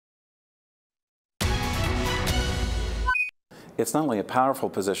It's not only a powerful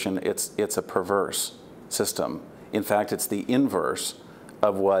position, it's a perverse system. In fact, it's the inverse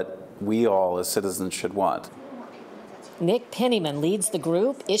of what we all as citizens should want. Nick Penniman leads the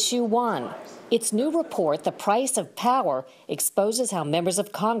group Issue 1. Its new report, The Price of Power, exposes how members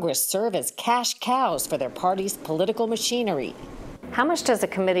of Congress serve as cash cows for their party's political machinery. How much does a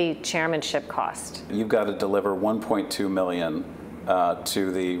committee chairmanship cost? You've got to deliver $1.2 million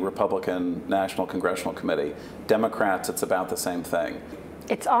to the Republican National Congressional Committee. Democrats, it's about the same thing.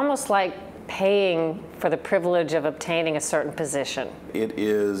 It's almost like paying for the privilege of obtaining a certain position. It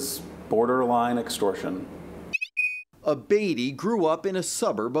is borderline extortion. Abatey grew up in a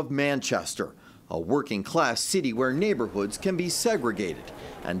suburb of Manchester, a working-class city where neighborhoods can be segregated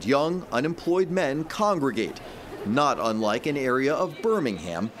and young, unemployed men congregate, not unlike an area of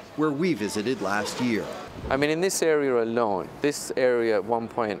Birmingham where we visited last year. I mean, in this area alone, this area at one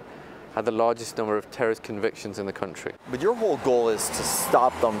point had the largest number of terrorist convictions in the country. But your whole goal is to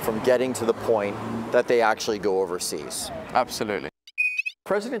stop them from getting to the point that they actually go overseas. Absolutely.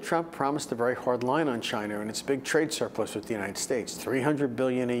 President Trump promised a very hard line on China and its big trade surplus with the United States, $300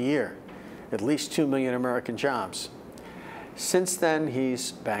 billion a year, at least 2 million American jobs. Since then,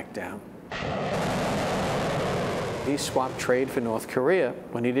 he's backed down. He swapped trade for North Korea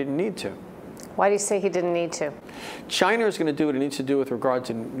when he didn't need to. Why do you say he didn't need to? China is going to do what it needs to do with regard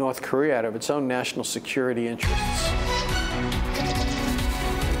to North Korea out of its own national security interests.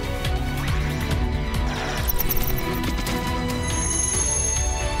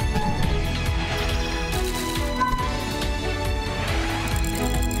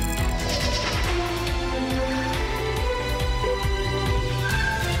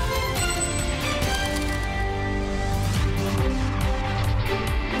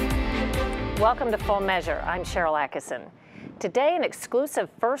 Welcome to Full Measure. I'm Sharyl Attkisson. Today, an exclusive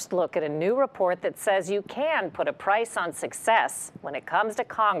first look at a new report that says you can put a price on success when it comes to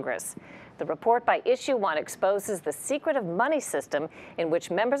Congress. The report by Issue 1 exposes the secretive money system in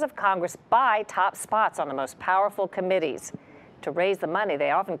which members of Congress buy top spots on the most powerful committees. To raise the money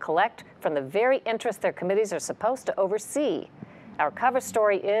they often collect from the very interests their committees are supposed to oversee. Our cover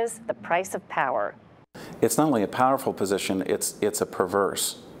story is The Price of Power. It's not only a powerful position, it's a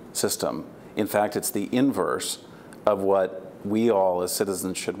perverse system. In fact, it's the inverse of what we all as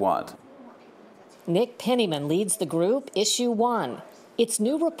citizens should want. Nick Penniman leads the group Issue 1. Its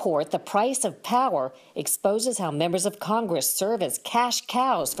new report, The Price of Power, exposes how members of Congress serve as cash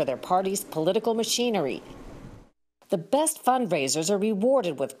cows for their party's political machinery. The best fundraisers are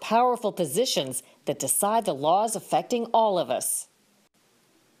rewarded with powerful positions that decide the laws affecting all of us.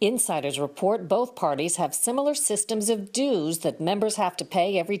 Insiders report both parties have similar systems of dues that members have to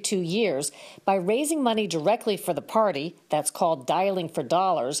pay every 2 years by raising money directly for the party, that's called dialing for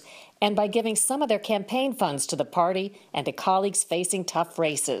dollars, and by giving some of their campaign funds to the party and to colleagues facing tough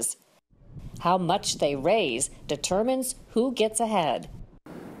races. How much they raise determines who gets ahead.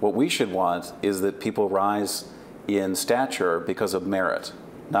 What we should want is that people rise in stature because of merit,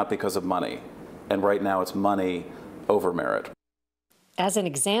 not because of money. And right now it's money over merit. As an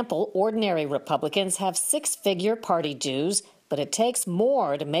example, ordinary Republicans have six-figure party dues, but it takes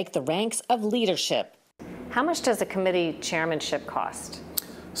more to make the ranks of leadership. How much does a committee chairmanship cost?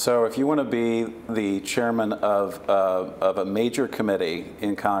 So if you want to be the chairman of a major committee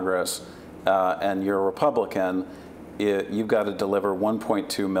in Congress and you're a Republican, you've got to deliver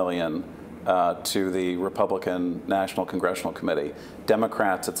 $1.2 million to the Republican National Congressional Committee.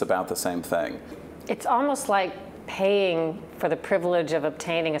 Democrats, it's about the same thing. It's almost like paying for the privilege of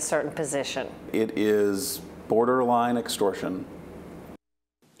obtaining a certain position. It is borderline extortion.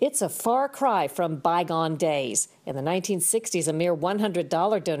 It's a far cry from bygone days. In the 1960s, a mere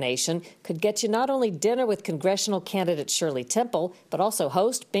 $100 donation could get you not only dinner with congressional candidate Shirley Temple, but also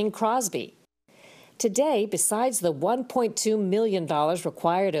host Bing Crosby. Today, besides the $1.2 million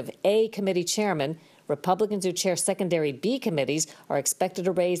required of A committee chairman, Republicans who chair secondary B committees are expected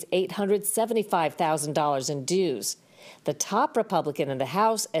to raise $875,000 in dues. The top Republican in the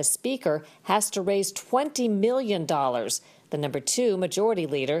House as Speaker has to raise $20 million. The number 2 majority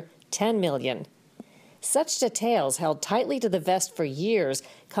leader, $10 million. Such details, held tightly to the vest for years,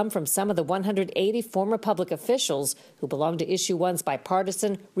 come from some of the 180 former public officials who belong to Issue 1's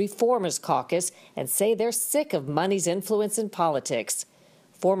bipartisan Reformers Caucus and say they're sick of money's influence in politics.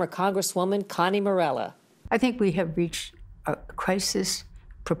 Former Congresswoman Connie Morella. I think we have reached crisis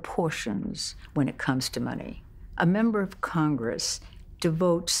proportions when it comes to money. A member of Congress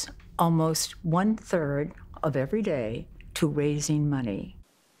devotes almost 1/3 of every day to raising money.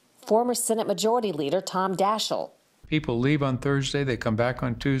 Former Senate Majority Leader Tom Daschle. People leave on Thursday, they come back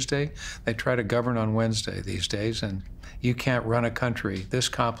on Tuesday, they try to govern on Wednesday these days, and you can't run a country this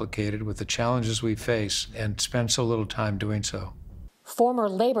complicated with the challenges we face and spend so little time doing so. Former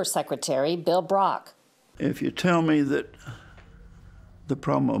Labor Secretary Bill Brock. If you tell me that the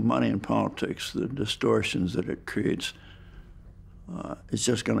problem of money in politics, the distortions that it creates, is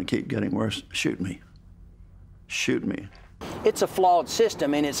just going to keep getting worse, shoot me. Shoot me. It's a flawed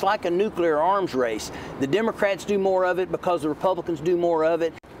system, and it's like a nuclear arms race. The Democrats do more of it because the Republicans do more of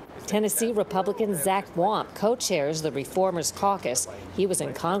it. Tennessee Republican Zach Wamp co-chairs the Reformers Caucus. He was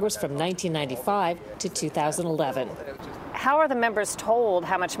in Congress from 1995 to 2011. How are the members told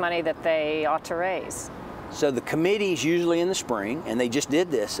how much money that they ought to raise? So the committees usually in the spring, and they just did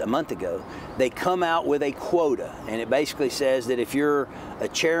this a month ago, they come out with a quota, and it basically says that if you're a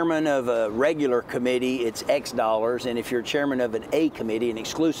chairman of a regular committee, it's X dollars, and if you're chairman of an A committee, an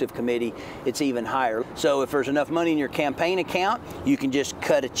exclusive committee, it's even higher. So if there's enough money in your campaign account, you can just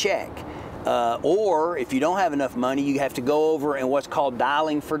cut a check. Or if you don't have enough money, you have to go over and what's called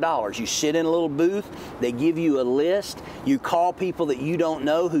dialing for dollars. You sit in a little booth, they give you a list, you call people that you don't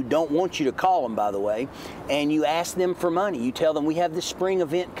know who don't want you to call them, by the way, and you ask them for money. You tell them we have this spring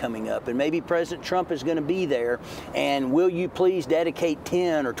event coming up and maybe President Trump is going to be there, and will you please dedicate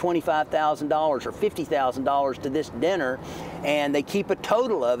 $10,000 or $25,000 or $50,000 to this dinner? And they keep a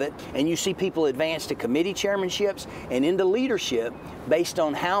total of it, and you see people advance to committee chairmanships and into leadership based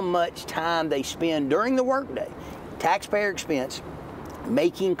on how much time they spend during the workday, taxpayer expense,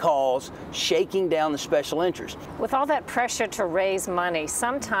 making calls, shaking down the special interest. With all that pressure to raise money,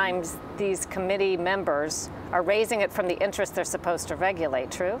 sometimes these committee members are raising it from the interest they're supposed to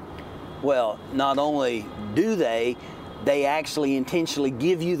regulate, true? Well, not only do they actually intentionally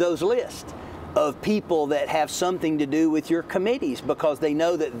give you those lists of people that have something to do with your committees because they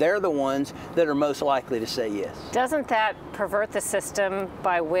know that they're the ones that are most likely to say yes. Doesn't that pervert the system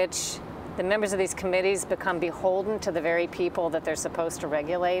by which the members of these committees become beholden to the very people that they're supposed to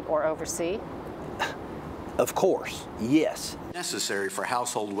regulate or oversee? Of course, yes. Necessary for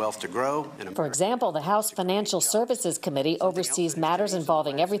household wealth to grow. For example, the House Financial Services Committee oversees matters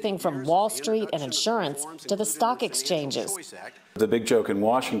involving everything from Wall Street and insurance to the stock exchanges. The big joke in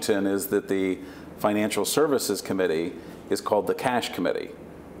Washington is that the Financial Services Committee is called the Cash Committee,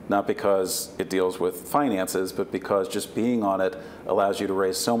 not because it deals with finances, but because just being on it allows you to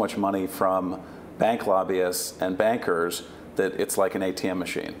raise so much money from bank lobbyists and bankers that it's like an ATM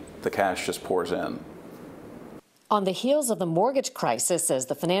machine. The cash just pours in. On the heels of the mortgage crisis, as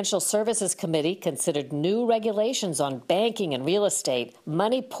the Financial Services Committee considered new regulations on banking and real estate,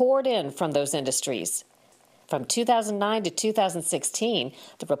 money poured in from those industries. From 2009 to 2016,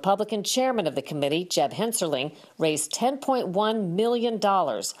 the Republican chairman of the committee, Jeb Hensarling, raised $10.1 million,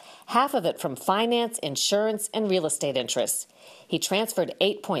 half of it from finance, insurance, and real estate interests. He transferred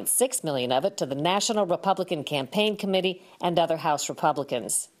 $8.6 million of it to the National Republican Campaign Committee and other House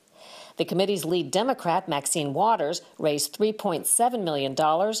Republicans. The committee's lead Democrat, Maxine Waters, raised $3.7 million,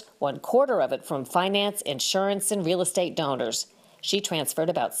 one quarter of it from finance, insurance, and real estate donors. She transferred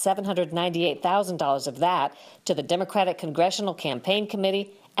about $798,000 of that to the Democratic Congressional Campaign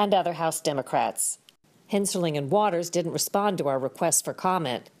Committee and other House Democrats. Hensarling and Waters didn't respond to our request for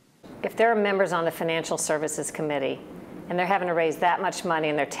comment. If there are members on the Financial Services Committee and they're having to raise that much money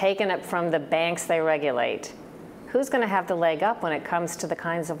and they're taking it from the banks they regulate, who's going to have the leg up when it comes to the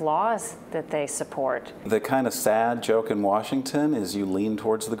kinds of laws that they support? The kind of sad joke in Washington is you lean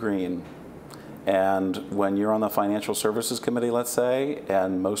towards the green. And when you're on the Financial Services Committee, let's say,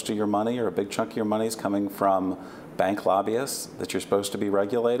 and most of your money or a big chunk of your money is coming from bank lobbyists that you're supposed to be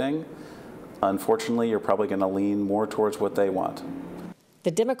regulating, unfortunately, you're probably going to lean more towards what they want.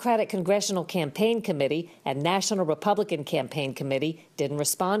 The Democratic Congressional Campaign Committee and National Republican Campaign Committee didn't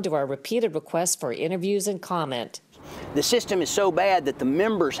respond to our repeated requests for interviews and comment. The system is so bad that the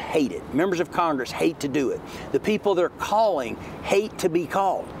members hate it. Members of Congress hate to do it. The people they're calling hate to be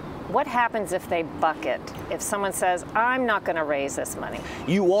called. What happens if they buck it? If someone says, I'm not going to raise this money?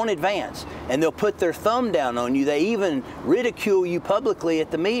 You won't advance, and they'll put their thumb down on you. They even ridicule you publicly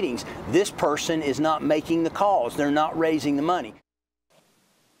at the meetings. This person is not making the calls. They're not raising the money.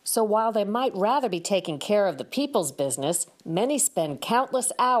 So while they might rather be taking care of the people's business, many spend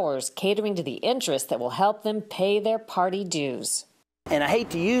countless hours catering to the interests that will help them pay their party dues. And I hate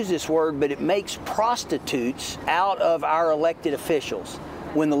to use this word, but it makes prostitutes out of our elected officials.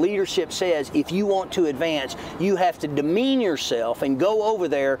 when the leadership says if you want to advance, you have to demean yourself and go over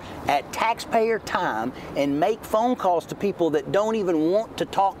there at taxpayer time and make phone calls to people that don't even want to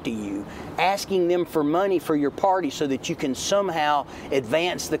talk to you, asking them for money for your party so that you can somehow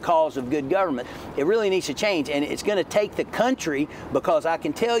advance the cause of good government. It really needs to change, and it's going to take the country, because I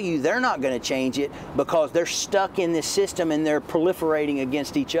can tell you they're not going to change it because they're stuck in this system and they're proliferating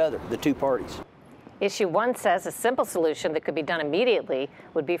against each other, the two parties. Issue 1 says a simple solution that could be done immediately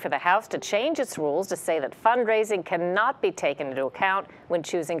would be for the House to change its rules to say that fundraising cannot be taken into account when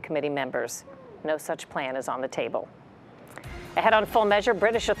choosing committee members. No such plan is on the table. Ahead on Full Measure,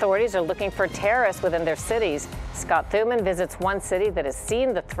 British authorities are looking for terrorists within their cities. Scott Thuman visits one city that has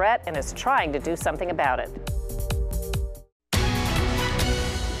seen the threat and is trying to do something about it.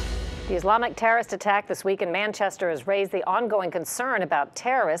 The Islamic terrorist attack this week in Manchester has raised the ongoing concern about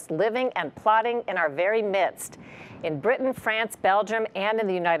terrorists living and plotting in our very midst. In Britain, France, Belgium, and in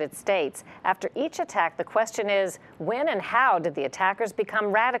the United States, after each attack, the question is, when and how did the attackers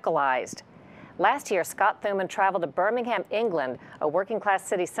become radicalized? Last year, Scott Thuman traveled to Birmingham, England, a working-class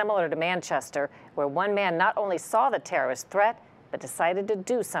city similar to Manchester, where one man not only saw the terrorist threat, but decided to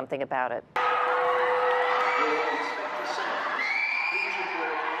do something about it.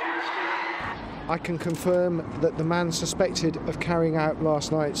 I can confirm that the man suspected of carrying out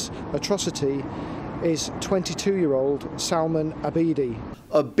last night's atrocity is 22-year-old Salman Abedi.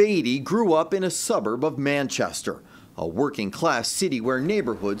 Abedi grew up in a suburb of Manchester, a working-class city where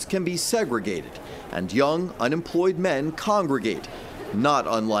neighborhoods can be segregated and young, unemployed men congregate, not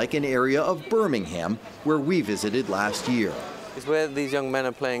unlike an area of Birmingham where we visited last year. Is where these young men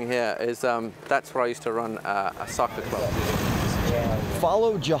are playing here is that's where I used to run a soccer club.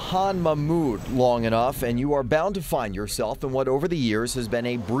 Follow Jahan Mahmood long enough and you are bound to find yourself in what over the years has been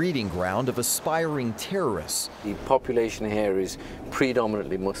a breeding ground of aspiring terrorists. The population here is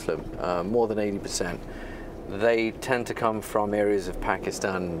predominantly Muslim, more than 80%. They tend to come from areas of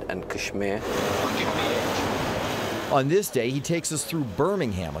Pakistan and Kashmir. On this day, he takes us through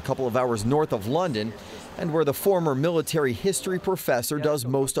Birmingham, a couple of hours north of London, and where the former military history professor does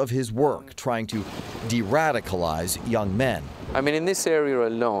most of his work, trying to de-radicalize young men. I mean, in this area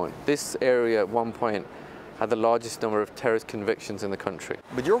alone, this area at one point had the largest number of terrorist convictions in the country.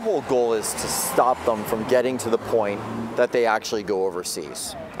 But your whole goal is to stop them from getting to the point that they actually go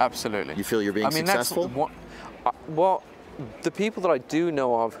overseas. Absolutely. You feel you're being successful? Well, the people that I do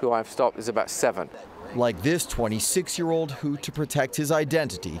know of who I've stopped is about 7. Like this 26-year-old who, to protect his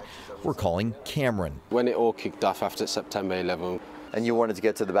identity, we're calling Cameron. When it all kicked off after September 11. And you wanted to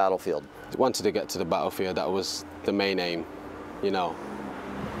get to the battlefield? Wanted to get to the battlefield, that was the main aim, you know.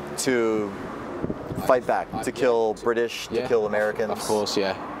 To fight back, to kill British, to kill Americans? Of course,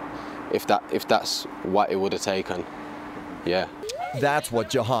 yeah. If that's what it would have taken, yeah. That's what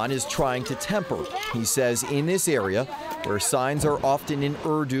Jahan is trying to temper. He says in this area, where signs are often in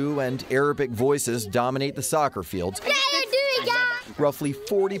Urdu and Arabic voices dominate the soccer fields, roughly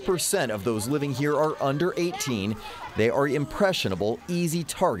 40% of those living here are under 18. They are impressionable, easy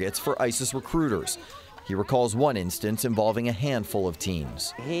targets for ISIS recruiters. He recalls one instance involving a handful of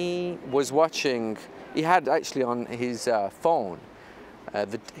teens. He was watching, he had actually on his phone,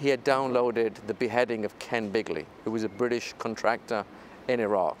 he had downloaded the beheading of Ken Bigley, who was a British contractor in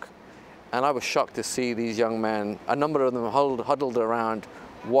Iraq. And I was shocked to see these young men, a number of them huddled around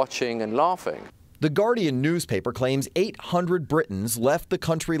watching and laughing. The Guardian newspaper claims 800 Britons left the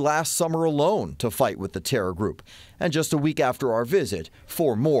country last summer alone to fight with the terror group. And just a week after our visit,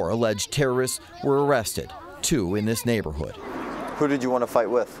 4 more alleged terrorists were arrested, 2 in this neighborhood. Who did you want to fight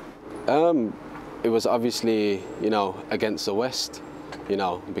with? It was obviously, you know, against the West, you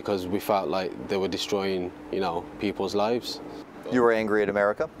know, because we felt like they were destroying, you know, people's lives. You were angry at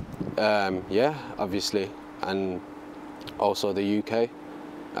America? Yeah, obviously, and also the UK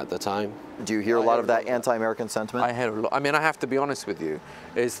at the time. Do you hear a lot of that anti-American sentiment? I hear a lot. I mean, I have to be honest with you,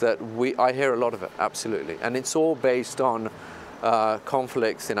 is that I hear a lot of it, absolutely. And it's all based on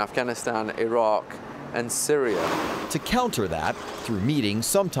conflicts in Afghanistan, Iraq, and Syria. To counter that, through meetings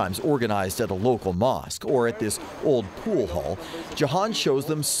sometimes organized at a local mosque or at this old pool hall, Jahan shows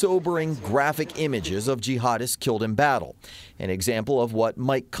them sobering, graphic images of jihadists killed in battle, an example of what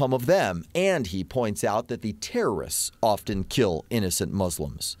might come of them, and he points out that the terrorists often kill innocent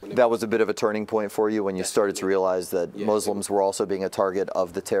Muslims. That was a bit of a turning point for you when you started to realize that Muslims were also being a target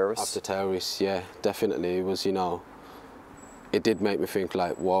of the terrorists? Of the terrorists, yeah, definitely. It was, you know, it did make me think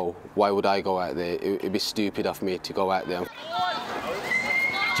like, whoa, why would I go out there? It'd be stupid of me to go out there.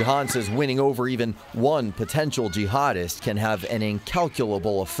 Jahan says winning over even one potential jihadist can have an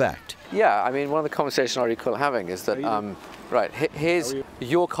incalculable effect. Yeah, I mean, one of the conversations I recall having is that Right, here's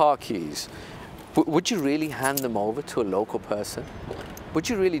your car keys. Would you really hand them over to a local person? Would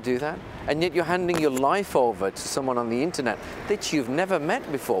you really do that? And yet you're handing your life over to someone on the internet that you've never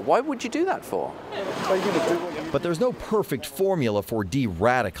met before. Why would you do that for? But there's no perfect formula for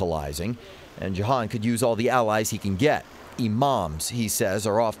de-radicalizing, and Jahan could use all the allies he can get. Imams, he says,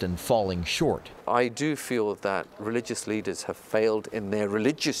 are often falling short. I do feel that religious leaders have failed in their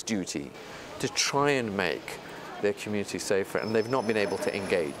religious duty to try and make their community safer, and they've not been able to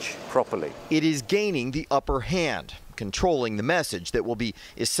engage properly. It is gaining the upper hand, controlling the message that will be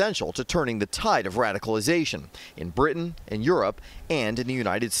essential to turning the tide of radicalization in Britain, in Europe, and in the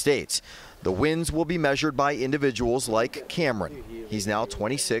United States. The wins will be measured by individuals like Cameron. He's now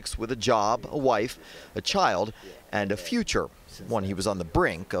 26 with a job, a wife, a child, and a future, one he was on the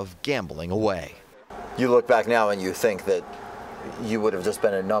brink of gambling away. You look back now and you think that you would have just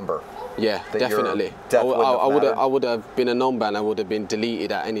been a number. Yeah, definitely. I would have been a number and I would have been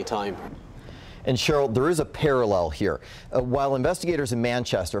deleted at any time. And Sharyl, there is a parallel here. While investigators in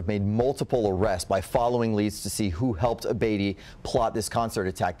Manchester have made multiple arrests by following leads to see who helped Abeidi plot this concert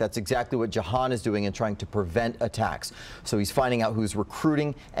attack, that's exactly what Jahan is doing in trying to prevent attacks. So he's finding out who's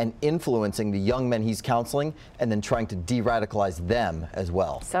recruiting and influencing the young men he's counseling and then trying to de-radicalize them as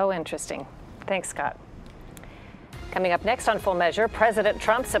well. So interesting. Thanks, Scott. Coming up next on Full Measure, President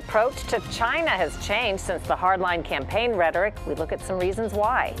Trump's approach to China has changed since the hardline campaign rhetoric. We look at some reasons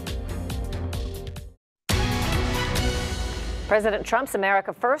why. President Trump's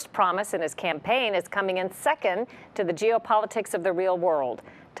America First promise in his campaign is coming in second to the geopolitics of the real world.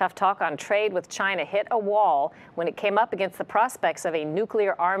 Tough talk on trade with China hit a wall when it came up against the prospects of a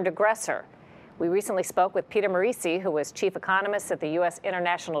nuclear-armed aggressor. We recently spoke with Peter Morici, who was chief economist at the U.S.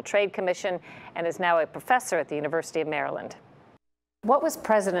 International Trade Commission and is now a professor at the University of Maryland. What was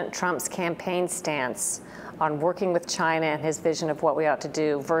President Trump's campaign stance on working with China and his vision of what we ought to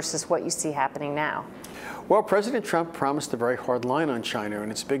do versus what you see happening now? Well, President Trump promised a very hard line on China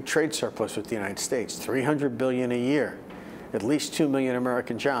and its big trade surplus with the United States, $300 billion a year, at least 2 million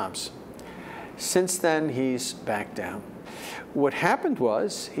American jobs. Since then, he's backed down. What happened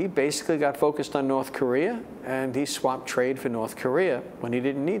was he basically got focused on North Korea, and he swapped trade for North Korea when he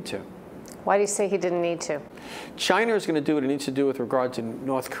didn't need to. Why do you say he didn't need to? China is going to do what it needs to do with regard to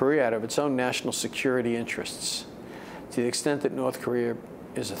North Korea out of its own national security interests. To the extent that North Korea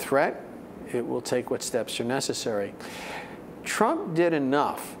is a threat, it will take what steps are necessary. Trump did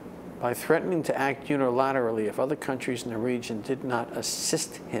enough by threatening to act unilaterally if other countries in the region did not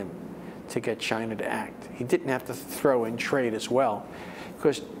assist him to get China to act. He didn't have to throw in trade as well,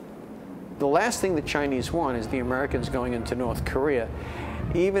 because the last thing the Chinese want is the Americans going into North Korea,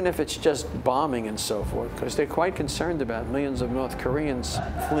 even if it's just bombing and so forth, because they're quite concerned about millions of North Koreans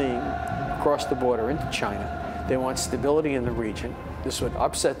fleeing across the border into China. They want stability in the region. This would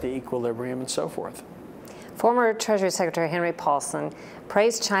upset the equilibrium and so forth. Former Treasury Secretary Henry Paulson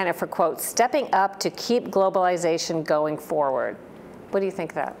praised China for, quote, stepping up to keep globalization going forward. What do you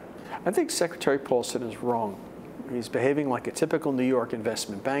think of that? I think Secretary Paulson is wrong. He's behaving like a typical New York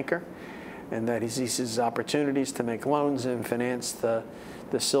investment banker, and that he seizes opportunities to make loans and finance the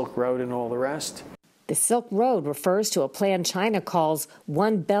Silk Road and all the rest. The Silk Road refers to a plan China calls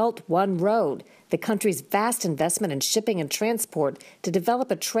One Belt, One Road, the country's vast investment in shipping and transport to develop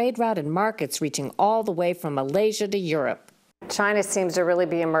a trade route and markets reaching all the way from Malaysia to Europe. China seems to really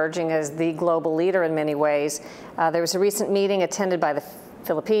be emerging as the global leader in many ways. There was a recent meeting attended by the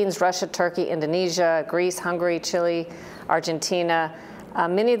Philippines, Russia, Turkey, Indonesia, Greece, Hungary, Chile, Argentina.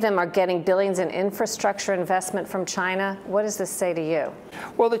 Many of them are getting billions in infrastructure investment from China. What does this say to you?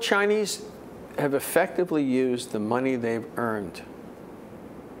 Well, the Chinese have effectively used the money they've earned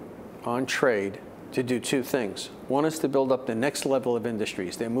on trade to do two things. One is to build up the next level of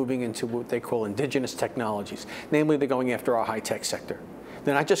industries. They're moving into what they call indigenous technologies. Namely, they're going after our high-tech sector.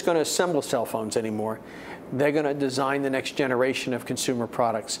 They're not just going to assemble cell phones anymore. They're going to design the next generation of consumer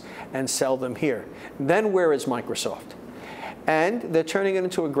products and sell them here. Then where is Microsoft? And they're turning it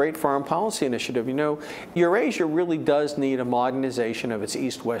into a great foreign policy initiative. You know, Eurasia really does need a modernization of its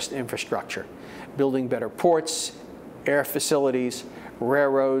east-west infrastructure, building better ports, air facilities,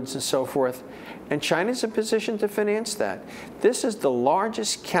 railroads, and so forth. And China's in position to finance that. This is the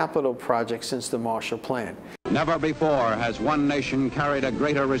largest capital project since the Marshall Plan. Never before has one nation carried a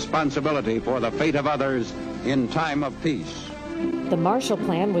greater responsibility for the fate of others in time of peace. The Marshall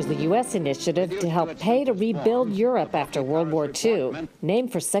Plan was the U.S. initiative to help pay to rebuild Europe after World War II,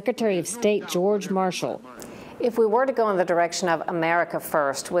 named for Secretary of State George Marshall. If we were to go in the direction of America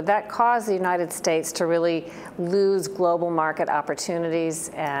first, would that cause the United States to really lose global market opportunities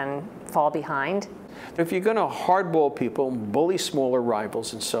and fall behind? If you're going to hardball people, bully smaller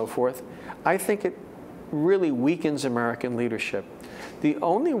rivals and so forth, I think it really weakens American leadership. The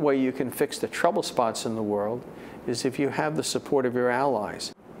only way you can fix the trouble spots in the world is if you have the support of your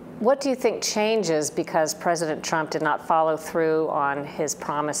allies. What do you think changes because President Trump did not follow through on his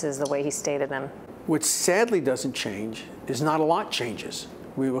promises the way he stated them? What sadly doesn't change is not a lot changes.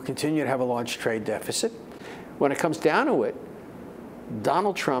 We will continue to have a large trade deficit. When it comes down to it,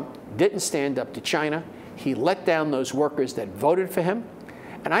 Donald Trump didn't stand up to China. He let down those workers that voted for him.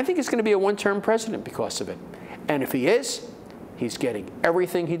 And I think he's going to be a one-term president because of it. And if he is, he's getting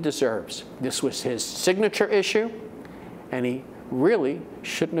everything he deserves. This was his signature issue, and he really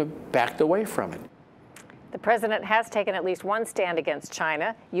shouldn't have backed away from it. The president has taken at least one stand against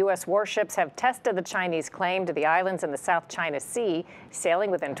China. U.S. warships have tested the Chinese claim to the islands in the South China Sea,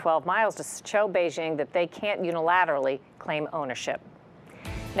 sailing within 12 miles to show Beijing that they can't unilaterally claim ownership.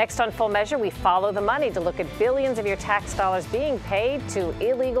 Next on Full Measure, we follow the money to look at billions of your tax dollars being paid to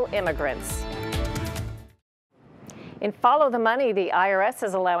illegal immigrants. In Follow the Money, the IRS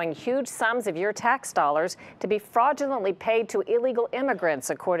is allowing huge sums of your tax dollars to be fraudulently paid to illegal immigrants,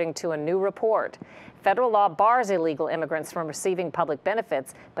 according to a new report. Federal law bars illegal immigrants from receiving public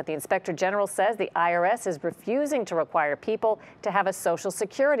benefits, but the Inspector General says the IRS is refusing to require people to have a Social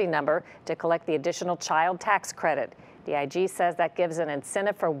Security number to collect the additional child tax credit. The IG says that gives an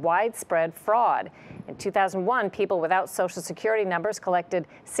incentive for widespread fraud. In 2001, people without Social Security numbers collected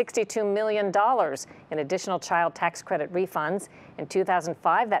 $62 million in additional child tax credit refunds. In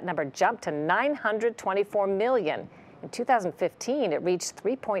 2005, that number jumped to $924 million. In 2015, it reached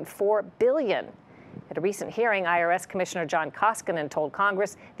 $3.4 billion. At a recent hearing, IRS Commissioner John Koskinen told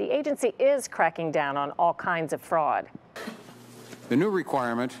Congress the agency is cracking down on all kinds of fraud. The new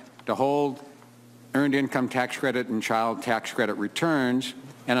requirement to hold earned income tax credit and child tax credit returns,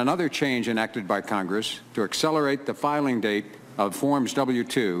 and another change enacted by Congress to accelerate the filing date of Forms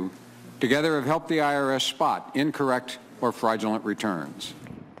W-2, together have helped the IRS spot incorrect or fraudulent returns.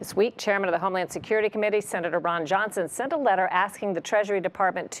 This week, Chairman of the Homeland Security Committee, Senator Ron Johnson, sent a letter asking the Treasury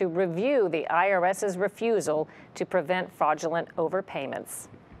Department to review the IRS's refusal to prevent fraudulent overpayments.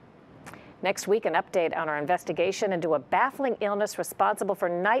 Next week, an update on our investigation into a baffling illness responsible for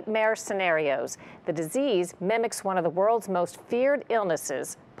nightmare scenarios. The disease mimics one of the world's most feared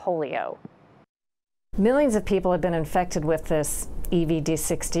illnesses, polio. Millions of people have been infected with this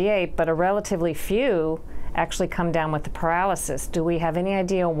EVD68, but a relatively few actually come down with the paralysis. Do we have any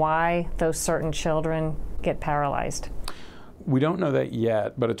idea why those certain children get paralyzed? We don't know that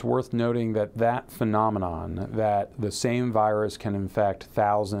yet, but it's worth noting that that phenomenon, that the same virus can infect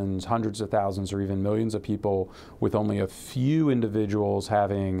thousands, hundreds of thousands, or even millions of people with only a few individuals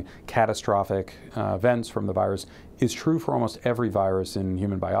having catastrophic events from the virus, is true for almost every virus in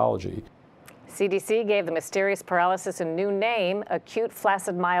human biology. CDC gave the mysterious paralysis a new name, acute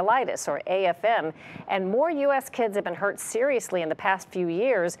flaccid myelitis, or AFM, and more U.S. kids have been hurt seriously in the past few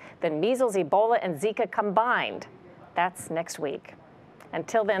years than measles, Ebola, and Zika combined. That's next week.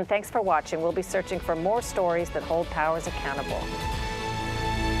 Until then, thanks for watching. We'll be searching for more stories that hold powers accountable.